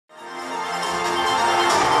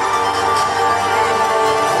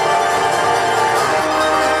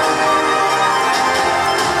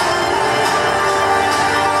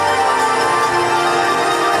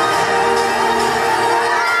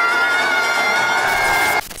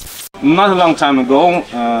not a long time ago,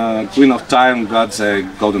 Queen of Time got a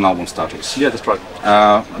golden album status. Yeah, that's right.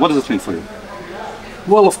 What does it mean for you?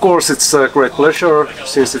 Well, of course, it's a great pleasure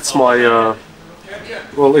since it's my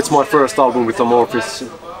it's my first album with Amorphis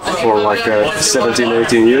for like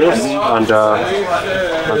 17-18 years, and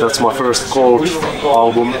that's my first gold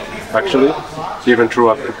album actually, even though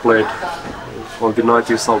I've played on the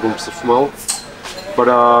 90s albums as well. But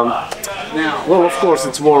well, of course,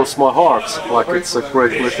 it warms my heart. Like, it's a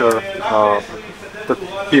great pleasure that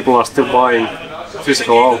people are still buying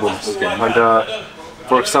physical albums. Okay. And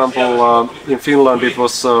for example, in Finland it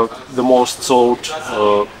was the most sold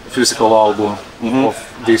physical album of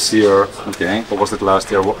this year. Okay. Or was it last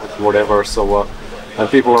year? Whatever. So, and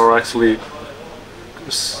people are actually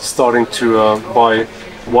starting to buy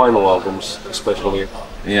vinyl albums, especially.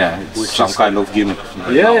 Yeah, it's some kind of gimmick.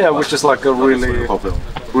 Yeah, which is like a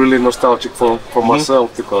really nostalgic for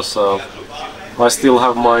myself, because I still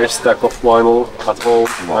have my stack of vinyl at home,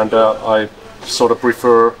 and I sort of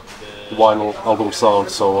prefer vinyl album sound.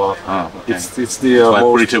 So it's the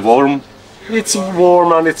most pretty warm. It's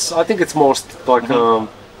warm, and I think it's most like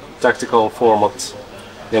tactical format,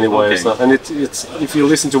 anyways. Okay. And it's if you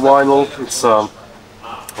listen to vinyl, it's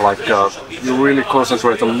like you really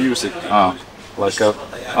concentrate on music. Like a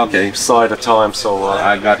side at a time, so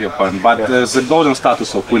I got your point. But the golden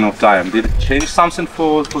status of Queen of Time, did it change something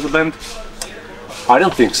for the band? I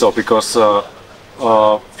don't think so, because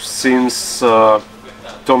since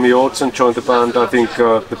Tommy Oatsen joined the band, I think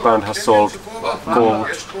the band has sold gold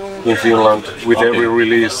in Finland with every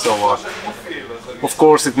release. So of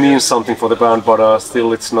course it means something for the band, but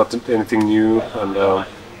still it's not anything new. And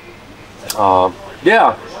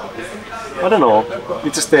yeah. I don't know.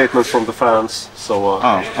 It's a statement from the fans, so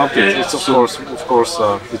okay. It's of course,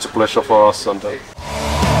 it's a pleasure for us. And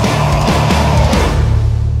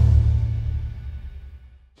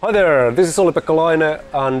hi there, this is Olli-Pekka Laine,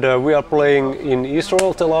 and we are playing in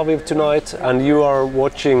Israel, Tel Aviv tonight, and you are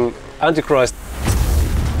watching Antichrist.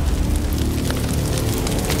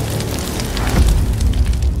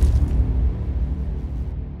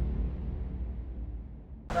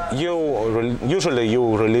 Usually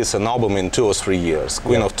you release an album in 2 or 3 years.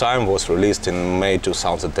 Queen of Time was released in May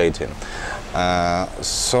 2018.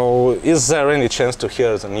 So is there any chance to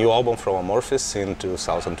hear the new album from Amorphis in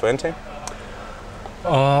 2020?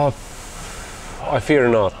 I fear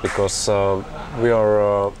not, because we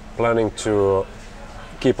are planning to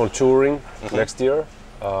keep on touring next year.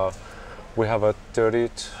 We have a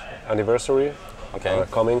 30th anniversary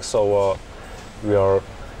coming, so we are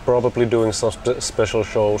probably doing some special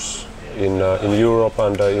shows in Europe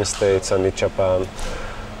and in States and in Japan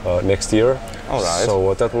next year. All right.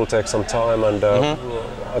 So that will take some time, and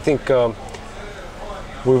I think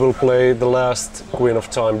we will play the last Queen of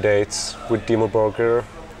Time dates with Dimmu Borgir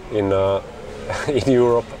in in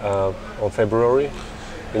Europe on February,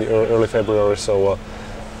 in early February. So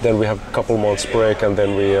then we have a couple months break, and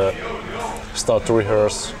then we start to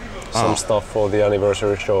rehearse some stuff for the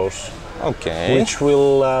anniversary shows. Okay. Which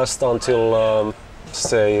will last until,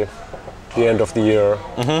 say, the end of the year,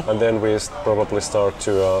 and then we probably start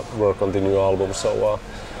to work on the new album. So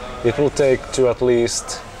it will take to at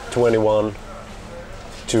least 21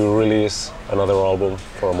 to release another album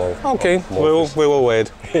for more. Okay, we will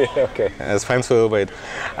wait. Yeah, okay. As fans, we will wait.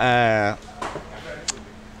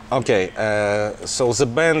 Okay, so the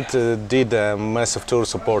band did a massive tour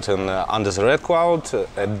supporting Under the Red Cloud,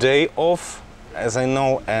 A Day Off, as I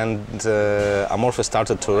know, and Amorphis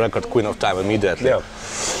started to record Queen of Time immediately. Yeah.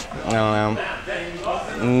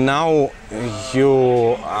 Now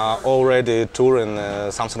you are already touring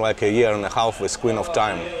something like a year and a half with Queen of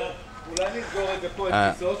Time.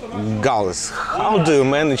 Guys, how do you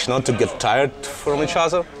manage not to get tired from each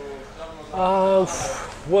other?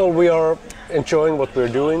 Well, we are enjoying what we're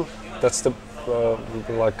doing. That's the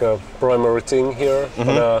like a primary thing here.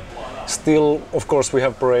 But still, of course, we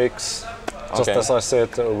have breaks. Just as I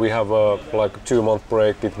said, we have like a 2-month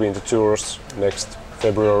break between the tours next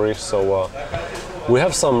February, so we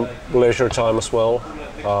have some leisure time as well.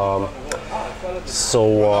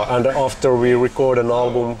 And after we record an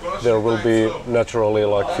album, there will be naturally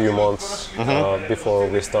like a few months before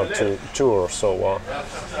we start to tour. So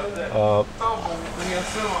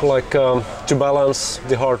to balance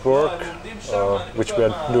the hard work, which we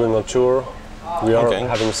are doing on tour, we are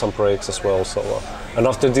having some breaks as well. So and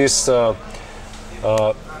after this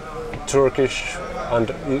Turkish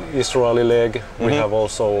and Israeli leg, we have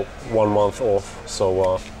also 1 month off.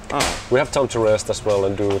 So we have time to rest as well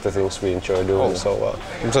and do the things we enjoy doing. So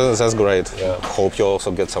that's great. Yeah. Hope you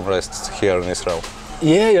also get some rest here in Israel.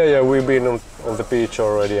 Yeah. We've been on the beach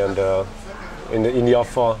already, and in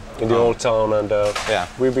Jaffa, in the old town, and Yeah.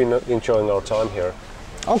 we've been enjoying our time here.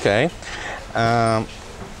 Okay.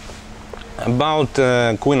 About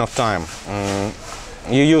Queen of Time.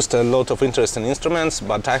 You used a lot of interesting instruments,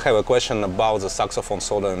 but I have a question about the saxophone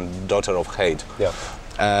solo and Daughter of Hate.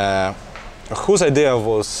 Yeah. Whose idea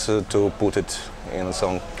was to put it in a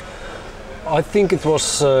song? I think it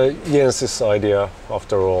was Jens's idea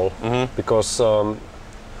after all, because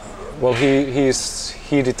well, he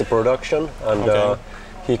did the production, and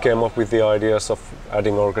he came up with the ideas of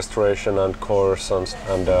adding orchestration and chorus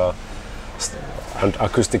and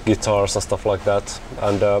acoustic guitars and stuff like that.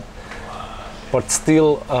 And but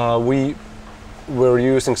still, we were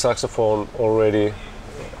using saxophone already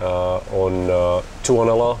on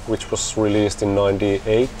Tuonela, which was released in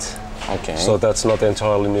 '98. Okay. So that's not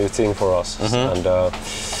entirely new thing for us. And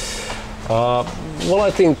well,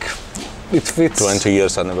 I think it fits. 20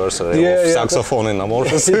 years anniversary of saxophone in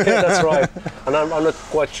Amorphis. Yeah, that's right. And I'm not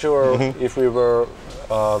quite sure if we were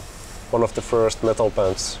one of the first metal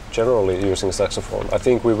bands generally using saxophone. I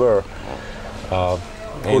think we were.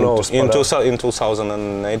 Who knows? In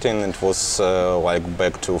 2018 it was like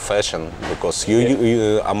back to fashion, because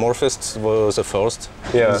Amorphis was the first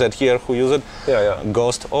that year who used it.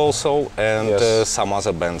 Ghost also, and some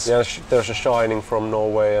other bands. Yeah, there's a Shining from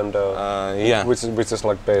Norway, and which is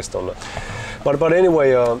like based on that. But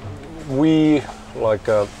anyway, we like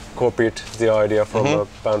copied the idea from a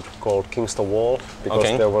band called Kingston Wall,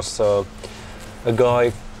 because there was a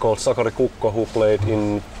guy called Sakari Kukko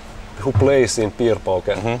who plays in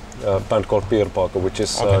Piirpauke, a band called Piirpauke, which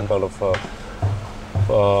is kind of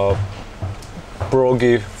a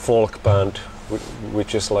proggy folk band,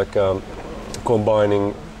 which is like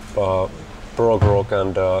combining prog rock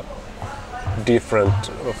and different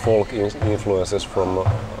folk influences from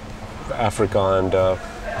Africa and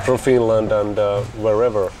from Finland and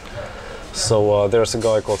wherever. So there's a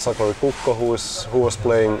guy called Sakari Kukko who was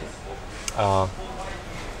playing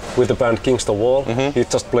with the band Kingston Wall. He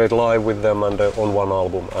just played live with them and on one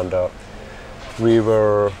album, and we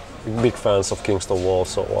were big fans of Kingston Wall,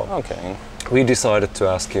 so we decided to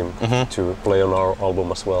ask him to play on our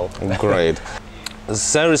album as well. Great.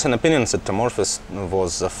 There is an opinion that Amorphis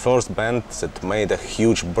was the first band that made a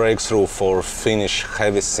huge breakthrough for Finnish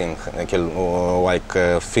heavy scene, like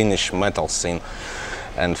Finnish metal scene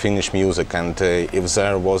and Finnish music, and if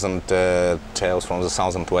there wasn't Tales from the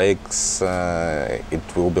Thousand Lakes,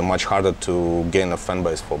 it will be much harder to gain a fan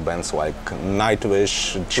base for bands like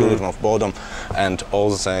Nightwish, Children of Bodom, and all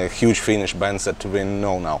the huge Finnish bands that we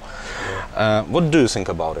know now. What do you think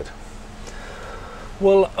about it?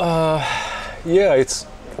 Well, yeah,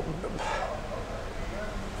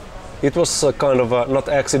 it was kind of not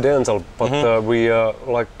accidental, but we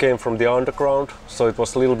like came from the underground, so it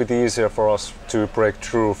was a little bit easier for us to break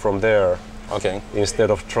through from there. Instead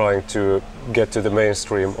of trying to get to the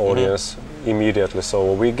mainstream audience immediately.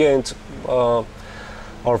 So we gained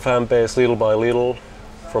our fan base little by little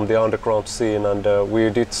from the underground scene, and we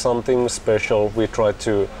did something special. We tried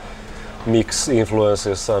to mix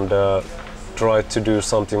influences and tried to do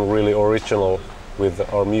something really original with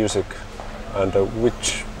our music, and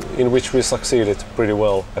in which we succeeded pretty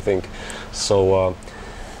well, I think. So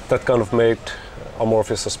that kind of made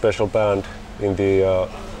Amorphis a special band in the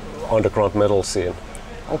underground metal scene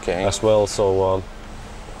as well. So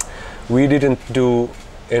we didn't do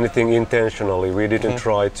anything intentionally. We didn't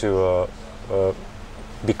try to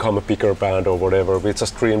become a bigger band or whatever. We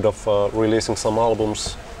just dreamed of releasing some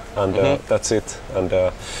albums, and that's it. And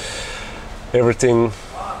everything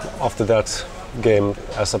after that came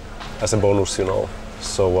as a bonus, you know.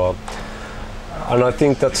 So and I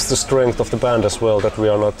think that's the strength of the band as well, that we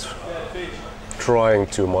are not trying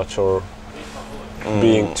too much or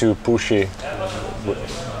being too pushy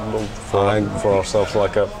for ourselves,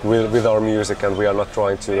 like with our music, and we are not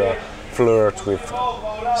trying to flirt with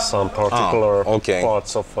some particular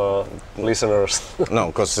parts of listeners. No,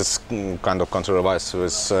 because it's kind of contraries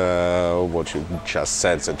with what you just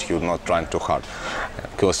said, that you're not trying too hard.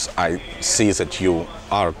 Because I see that you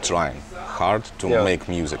are trying hard to make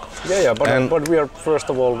music. But we are, first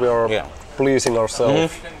of all, we are pleasing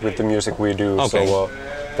ourselves with the music we do. So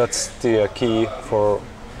that's the key for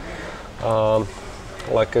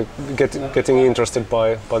getting interested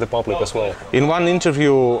by the public as well. In one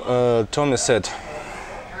interview, Tommy said,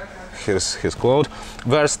 here's his quote,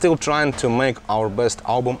 "We are still trying to make our best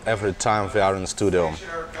album every time we are in studio."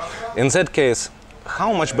 In that case,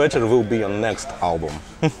 how much better will be your next album?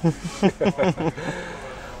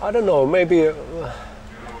 I don't know, maybe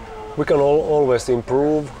we can always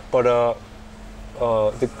improve, but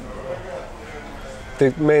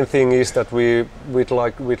the main thing is that we'd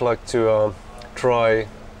like to try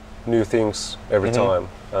new things every time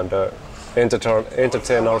and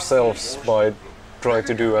entertain ourselves by trying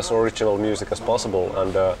to do as original music as possible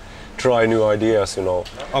and try new ideas, you know.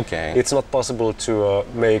 Okay. It's not possible to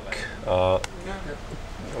make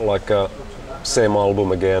like a same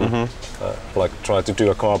album again, like try to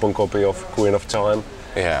do a carbon copy of Queen of Time.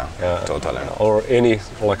 Yeah, totally. Or any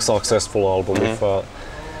like successful album.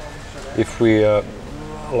 If we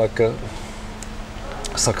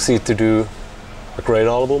succeed to do a great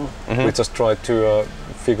album, we just try to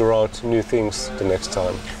figure out new things the next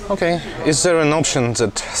time. Okay. Is there an option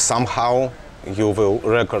that somehow you will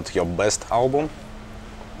record your best album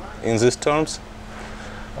in these terms?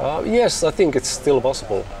 Yes, I think it's still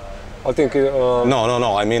possible. I think.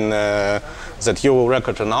 No. I mean that you will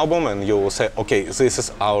record an album and you will say, okay, this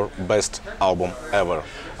is our best album ever,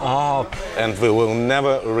 and we will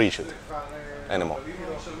never reach it anymore.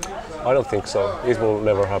 I don't think so. It will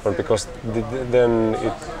never happen because then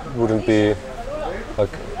it wouldn't be like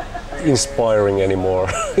inspiring anymore.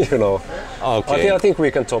 You know. Okay. I think we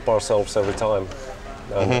can top ourselves every time,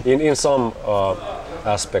 in some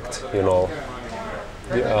aspect. You know.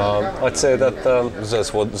 I'd say that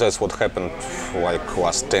that's what happened like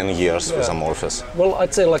last 10 years with Amorphis. Well,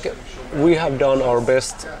 I'd say like we have done our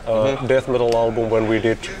best death metal album when we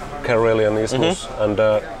did Karelian Ismus,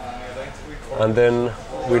 and then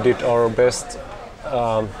we did our best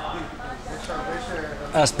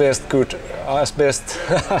as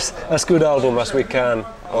good album as we can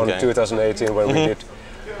on 2018 when we did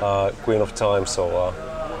Queen of Time. So.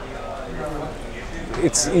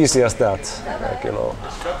 It's easy as that, like, you know.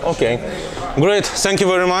 Okay, great. Thank you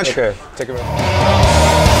very much. Okay, take it.